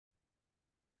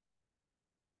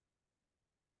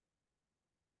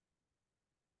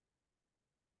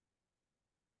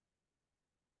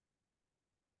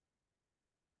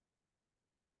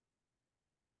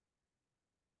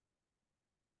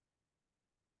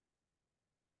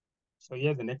So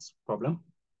here the next problem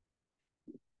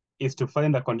is to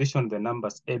find a condition the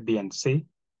numbers A, B, and C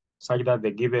such that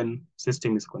the given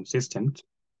system is consistent.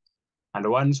 And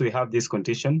once we have this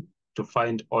condition, to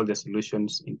find all the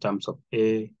solutions in terms of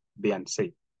A, B, and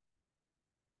C.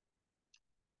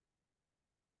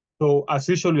 So as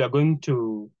usual, we are going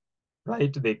to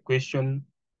write the equation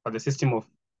or the system of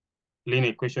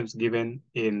linear equations given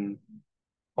in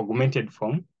augmented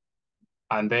form,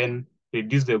 and then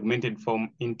reduce the augmented form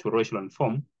into row echelon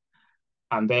form.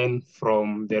 And then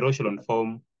from the row echelon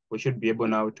form, we should be able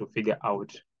now to figure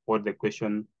out what the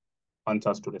question wants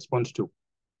us to respond to.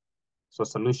 So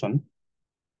solution.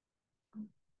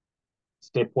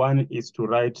 Step 1 is to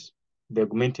write the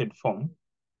augmented form,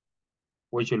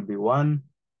 which will be 1,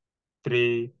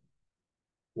 3,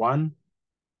 1,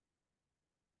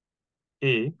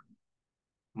 A,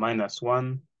 minus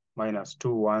 1, minus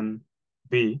 2, 1,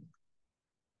 B,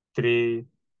 3,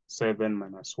 7,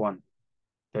 minus 1,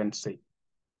 then C.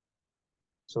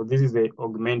 So this is the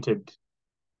augmented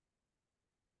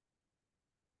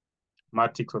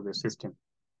matrix of the system.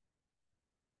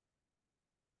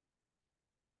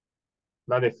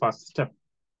 That's the first step.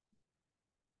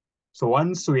 So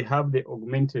once we have the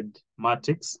augmented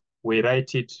matrix, we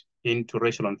write it into row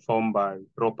echelon form by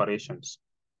row operations.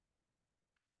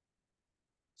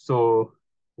 So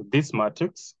this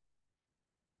matrix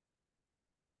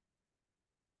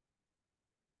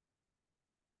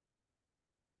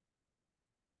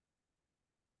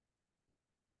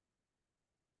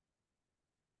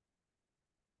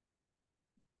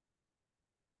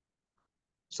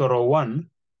so row 1,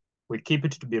 we keep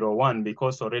it to be row 1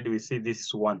 because already we see this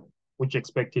is 1, which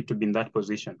expect it to be in that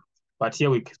position. But here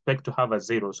we expect to have a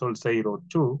 0. So we'll say row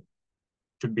 2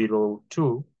 to be row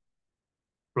 2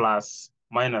 plus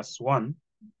minus 1.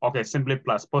 Okay, simply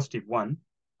plus positive 1,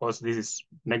 because this is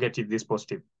negative, this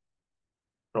positive.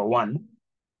 Row 1.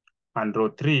 And row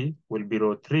 3 will be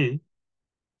row 3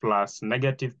 plus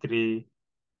negative 3,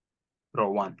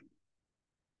 row 1.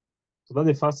 So that's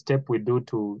the first step we do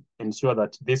to ensure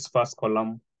that this first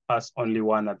column has only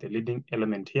 1 at the leading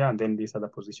element here, and then these other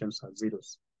positions are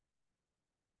zeros.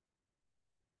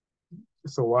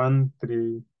 So 1,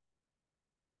 3,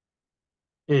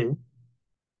 A.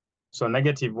 So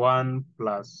negative 1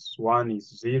 plus 1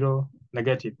 is 0.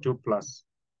 Negative 2 plus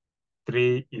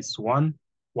 3 is 1.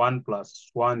 1 plus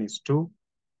 1 is 2.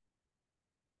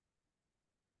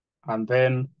 And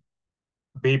then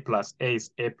B plus A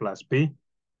is A plus B.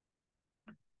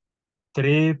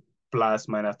 3 plus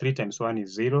minus 3 times 1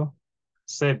 is 0.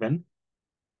 7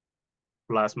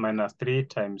 plus minus 3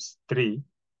 times 3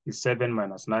 is 7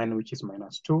 minus 9, which is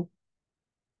minus 2.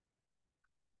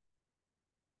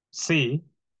 C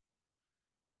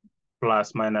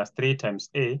plus minus 3 times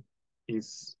A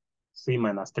is C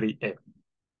minus 3A.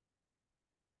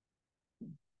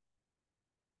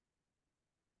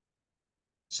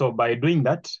 So by doing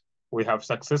that, we have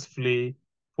successfully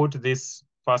put this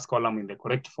first column in the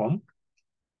correct form.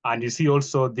 And you see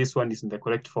also this one is in the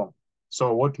correct form.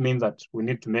 So what means that we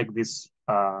need to make this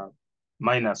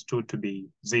minus 2 to be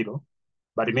 0.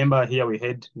 But remember here we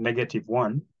had negative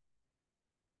 1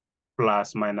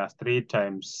 plus minus 3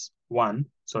 times 1.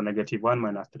 So negative 1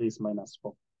 minus 3 is minus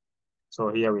 4.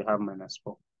 So here we have minus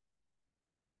 4.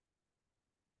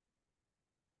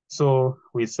 So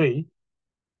we say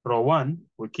row 1,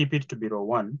 we keep it to be row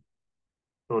 1.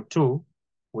 Row 2,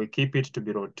 we keep it to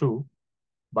be row 2.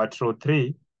 But row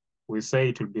 3, we say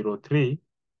it will be row 3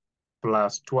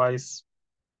 plus twice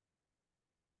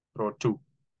row 2,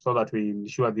 so that we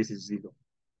ensure this is 0.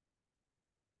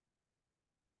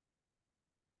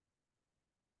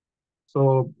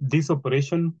 So this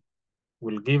operation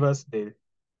will give us the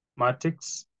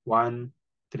matrix 1,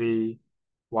 3,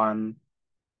 1,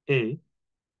 A,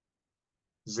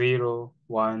 0,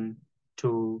 1,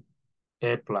 2,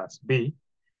 A plus B.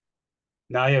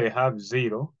 Now here we have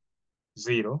 0,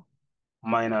 0,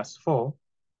 minus 4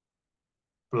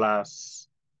 plus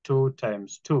 2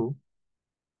 times 2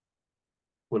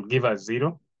 will give us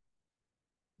 0.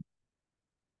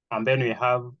 And then we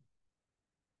have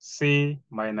C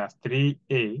minus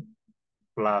 3A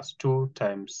plus 2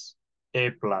 times A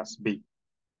plus B.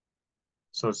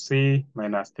 So C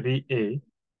minus 3A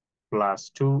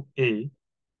plus 2A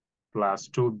plus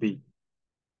 2B.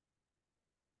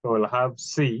 So we'll have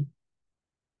C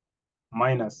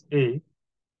minus A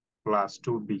plus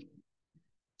 2B.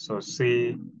 So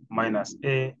C minus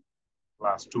A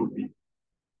plus 2B.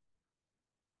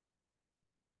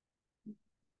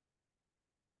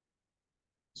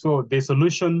 So the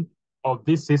solution of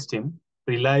this system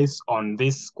relies on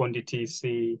this quantity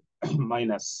C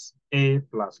minus A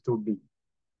plus 2B.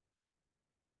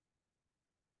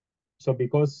 So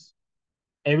because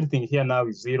everything here now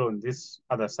is 0 on this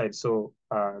other side, so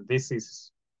this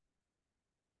is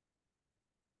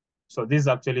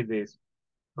actually the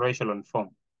row echelon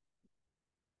form.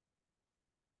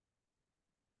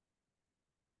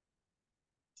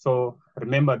 So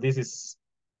remember, this is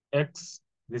X,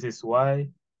 this is Y,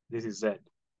 this is Z.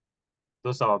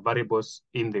 Those are our variables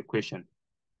in the equation.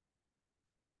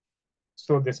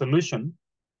 So the solution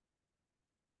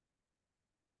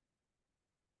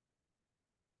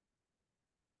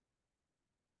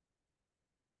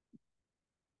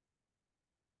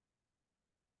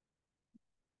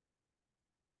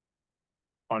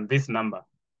on this number,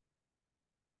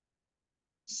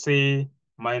 C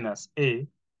minus A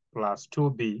plus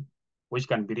 2B, which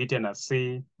can be written as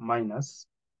C minus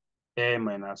A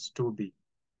minus 2B.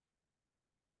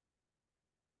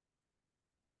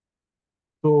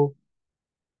 So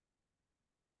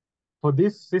for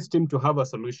this system to have a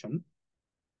solution,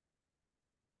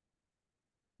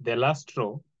 the last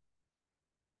row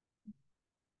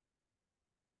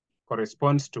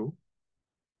corresponds to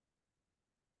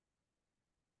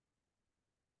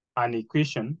an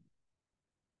equation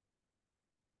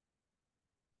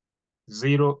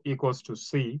 0 equals to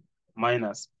C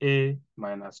minus A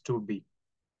minus 2B.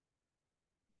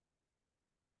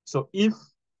 So if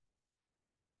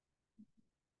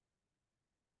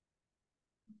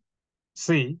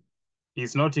C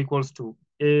is not equals to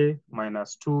A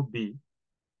minus 2B,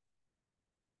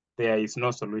 there is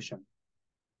no solution.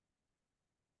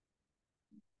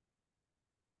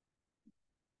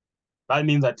 That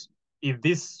means that if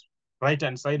this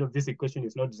right-hand side of this equation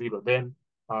is not 0, then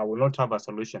we'll not have a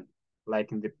solution,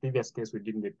 like in the previous case we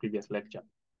did in the previous lecture.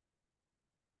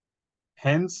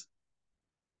 Hence,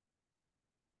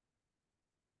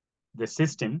 the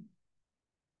system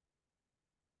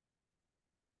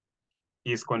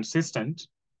is consistent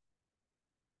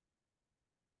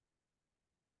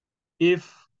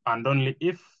if and only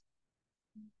if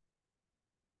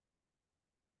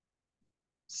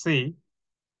C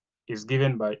is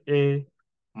given by A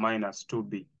minus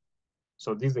 2B.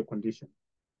 So this is the condition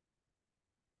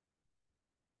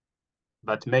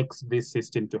that makes this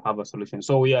system to have a solution.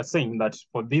 So we are saying that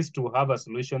for this to have a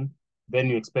solution, then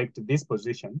you expect this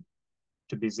position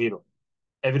to be 0.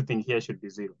 Everything here should be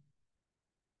 0.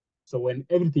 So when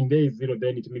everything there is 0,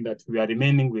 then it means that we are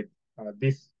remaining with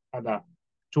these other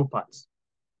two parts.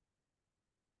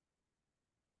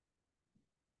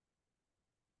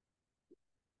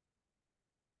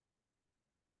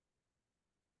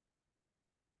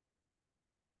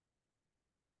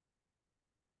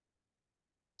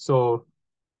 So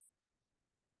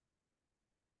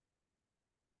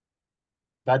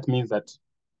that means that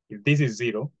if this is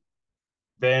 0,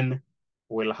 then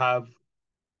we'll have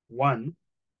 1,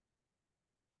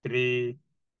 3,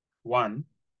 1,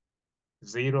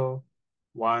 0,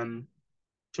 1,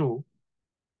 2,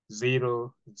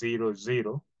 0, 0,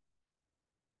 0.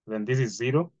 Then this is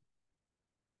 0.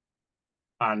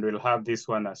 And we'll have this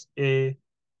one as A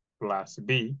plus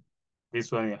B.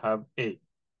 This one we have A.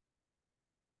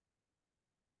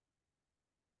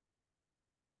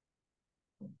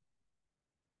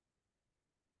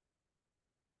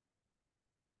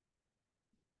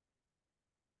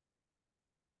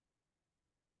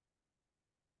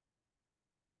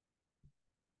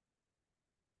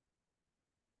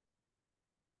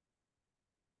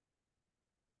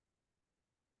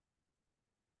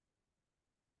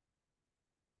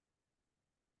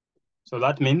 So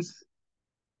that means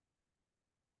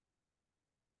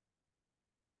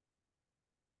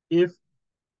if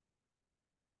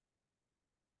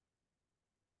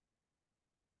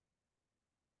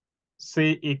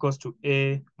C equals to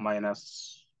A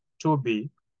minus 2B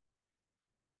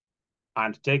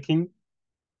and taking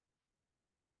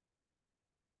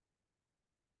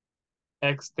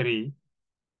x3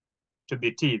 to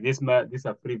be t, this is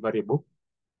a free variable.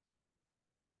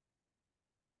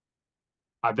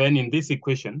 And then in this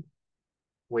equation,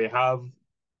 we have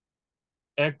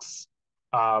x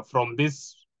from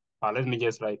this, let me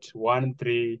just write 1,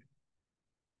 3,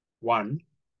 1.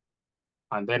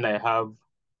 And then I have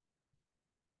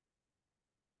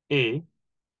A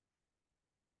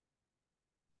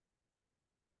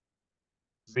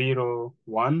 0,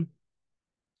 1,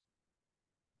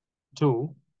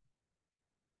 2,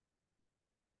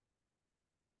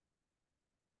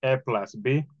 A plus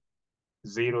B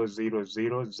 0, 0,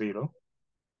 0, 0.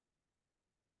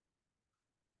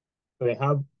 So I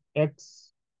have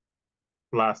x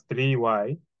plus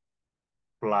 3y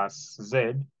plus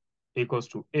z equals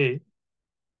to A.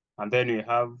 And then we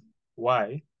have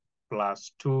y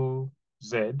plus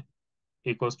 2z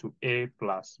equals to A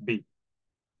plus B.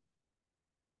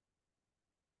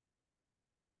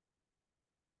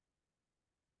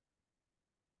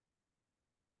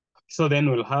 So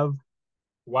then we'll have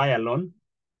y alone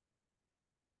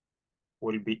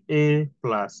will be a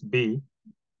plus b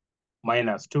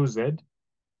minus 2z,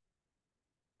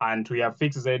 and we have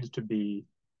fixed z to be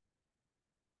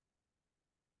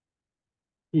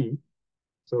t.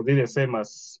 So this is the same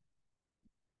as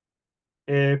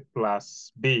a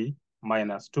plus b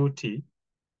minus 2t,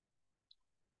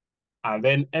 and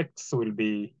then x will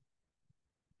be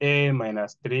a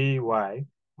minus 3y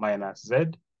minus z,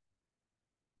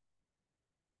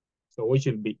 so which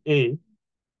will be a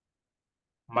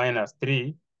minus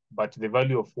 3, but the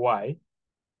value of y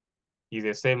is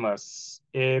the same as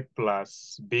a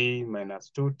plus b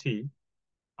minus 2t,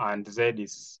 and z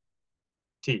is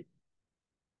t.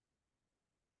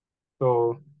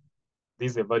 So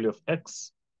this is the value of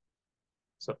x.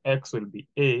 So x will be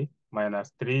a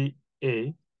minus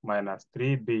 3a minus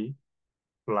 3b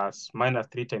plus minus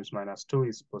 3 times minus 2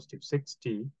 is positive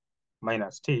 6t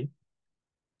minus t.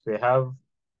 So we have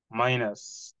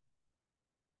minus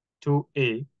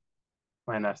 2a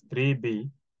minus 3b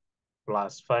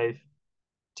plus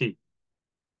 5t.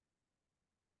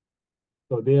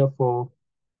 So therefore,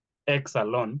 x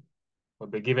alone will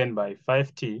be given by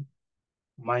 5t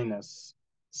minus,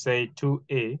 say,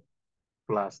 2a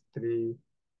plus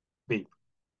 3b.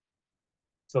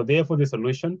 So therefore, the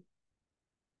solution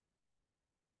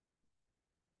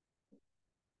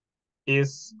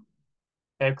is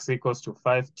x equals to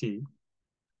 5t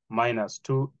minus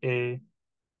 2a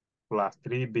plus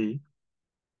 3b,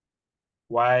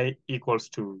 y equals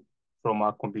to, from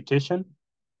our computation,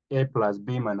 a plus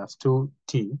b minus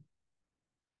 2t,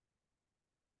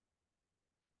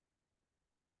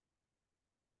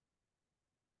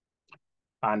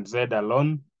 and z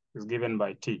alone is given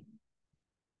by t.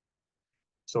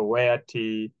 So where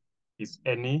t is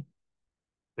any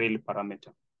real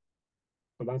parameter.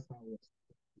 So that's how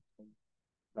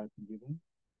that's given.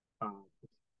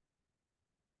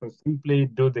 So simply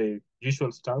do the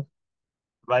usual stuff,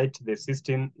 write the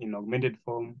system in augmented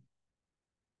form,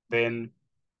 then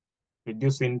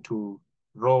reduce into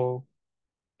row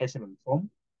echelon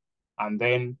form, and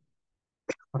then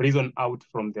reason out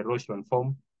from the row echelon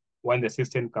form when the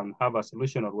system can have a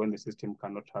solution or when the system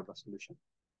cannot have a solution.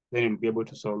 Then you'll be able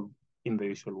to solve in the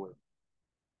usual way.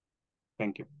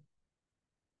 Thank you.